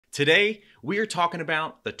Today, we are talking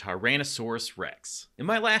about the Tyrannosaurus Rex. In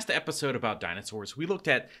my last episode about dinosaurs, we looked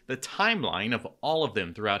at the timeline of all of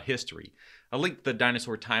them throughout history. I'll link the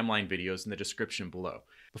dinosaur timeline videos in the description below.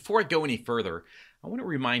 Before I go any further, I want to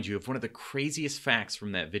remind you of one of the craziest facts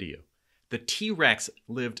from that video. The T-Rex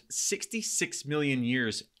lived 66 million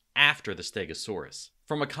years after the Stegosaurus.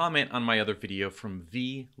 From a comment on my other video from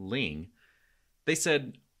V. Ling, they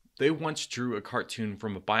said, they once drew a cartoon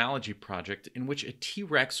from a biology project in which a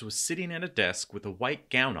T-Rex was sitting at a desk with a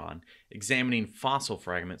white gown on, examining fossil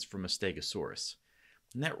fragments from a Stegosaurus.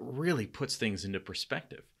 And that really puts things into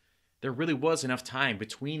perspective. There really was enough time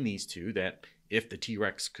between these two that, if the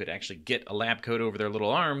T-Rex could actually get a lab coat over their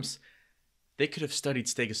little arms, they could have studied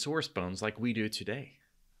Stegosaurus bones like we do today.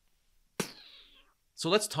 So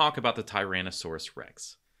let's talk about the Tyrannosaurus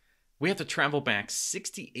Rex. We have to travel back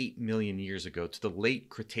 68 million years ago to the late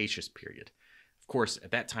Cretaceous period. Of course, at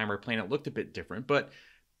that time our planet looked a bit different, but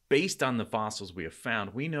based on the fossils we have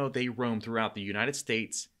found, we know they roamed throughout the United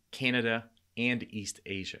States, Canada, and East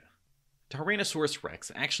Asia. Tyrannosaurus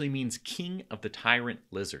Rex actually means king of the tyrant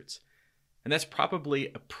lizards. And that's probably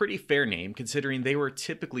a pretty fair name considering they were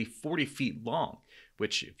typically 40 feet long,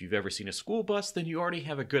 which if you've ever seen a school bus, then you already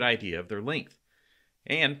have a good idea of their length.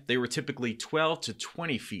 And they were typically 12 to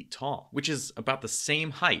 20 feet tall, which is about the same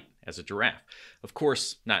height as a giraffe. Of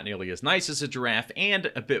course, not nearly as nice as a giraffe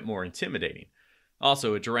and a bit more intimidating.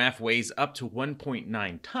 Also, a giraffe weighs up to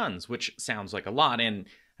 1.9 tons, which sounds like a lot, and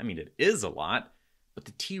I mean it is a lot, but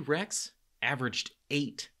the T-Rex averaged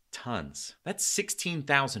 8 tons. That's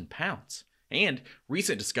 16,000 pounds. And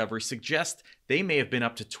recent discoveries suggest they may have been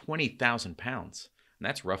up to 20,000 pounds. And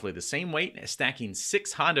that's roughly the same weight as stacking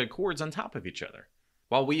 6 Honda Accords on top of each other.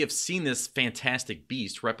 While we have seen this fantastic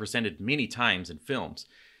beast represented many times in films,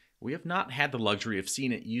 we have not had the luxury of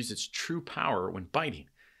seeing it use its true power when biting.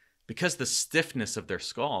 Because of the stiffness of their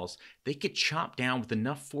skulls, they could chomp down with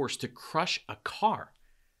enough force to crush a car.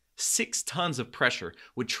 6 tons of pressure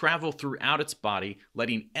would travel throughout its body,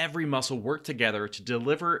 letting every muscle work together to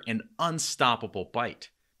deliver an unstoppable bite.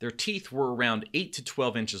 Their teeth were around 8 to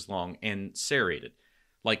 12 inches long and serrated,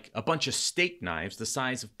 like a bunch of steak knives the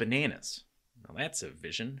size of bananas. Now that's a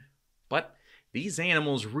vision. But these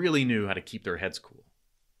animals really knew how to keep their heads cool.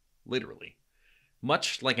 Literally.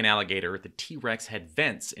 Much like an alligator, the T-Rex had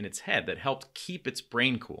vents in its head that helped keep its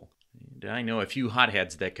brain cool. And I know a few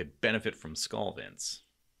hotheads that could benefit from skull vents.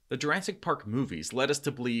 The Jurassic Park movies led us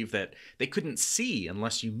to believe that they couldn't see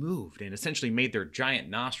unless you moved and essentially made their giant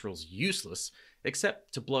nostrils useless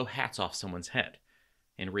except to blow hats off someone's head.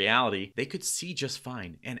 In reality, they could see just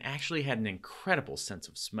fine and actually had an incredible sense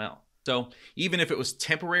of smell. So even if it was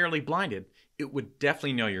temporarily blinded, it would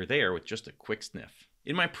definitely know you're there with just a quick sniff.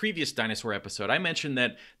 In my previous dinosaur episode, I mentioned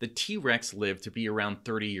that the T-Rex lived to be around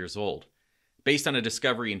 30 years old. Based on a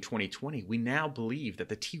discovery in 2020, we now believe that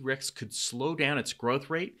the T-Rex could slow down its growth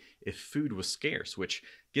rate if food was scarce, which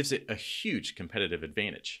gives it a huge competitive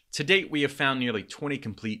advantage. To date, we have found nearly 20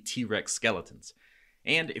 complete T-Rex skeletons.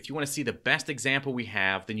 And if you want to see the best example we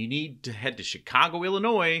have, then you need to head to Chicago,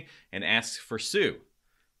 Illinois, and ask for Sue.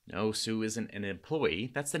 No, Sue isn't an employee.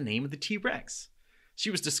 That's the name of the T-Rex. She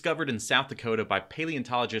was discovered in South Dakota by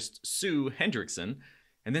paleontologist Sue Hendrickson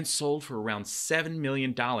and then sold for around $7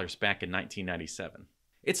 million back in 1997.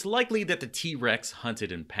 It's likely that the T-Rex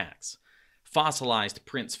hunted in packs. Fossilized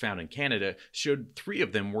prints found in Canada showed 3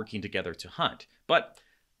 of them working together to hunt, but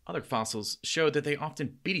other fossils showed that they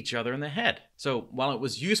often beat each other in the head. So while it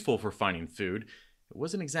was useful for finding food, it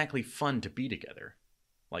wasn't exactly fun to be together.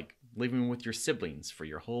 Like living with your siblings for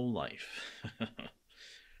your whole life.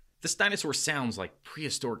 This dinosaur sounds like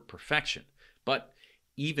prehistoric perfection, but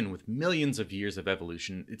even with millions of years of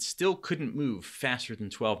evolution, it still couldn't move faster than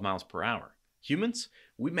 12 miles per hour. Humans,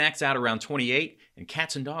 we max out around 28, and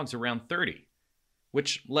cats and dogs around 30,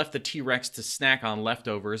 which left the T-Rex to snack on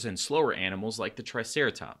leftovers and slower animals like the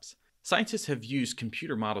Triceratops. Scientists have used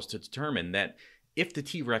computer models to determine that if the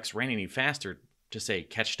T-Rex ran any faster, to say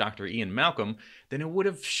catch Dr. Ian Malcolm, then it would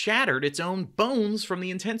have shattered its own bones from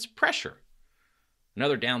the intense pressure.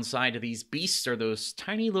 Another downside to these beasts are those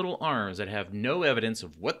tiny little arms that have no evidence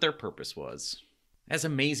of what their purpose was. As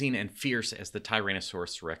amazing and fierce as the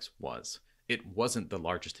Tyrannosaurus Rex was, it wasn't the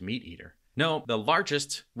largest meat eater. No, the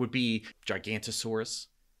largest would be Gigantosaurus,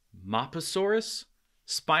 Mosasaurus,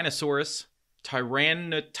 Spinosaurus,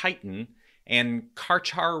 Tyrannotitan, and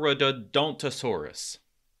Carcharodontosaurus.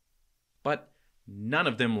 But none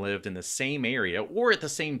of them lived in the same area or at the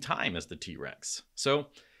same time as the T-Rex. So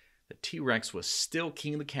the T-Rex was still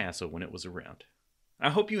king of the castle when it was around. I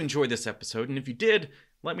hope you enjoyed this episode, and if you did,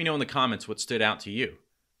 let me know in the comments what stood out to you.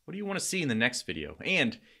 What do you want to see in the next video?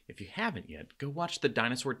 And if you haven't yet, go watch the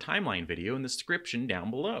dinosaur timeline video in the description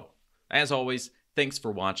down below. As always, thanks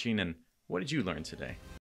for watching, and what did you learn today?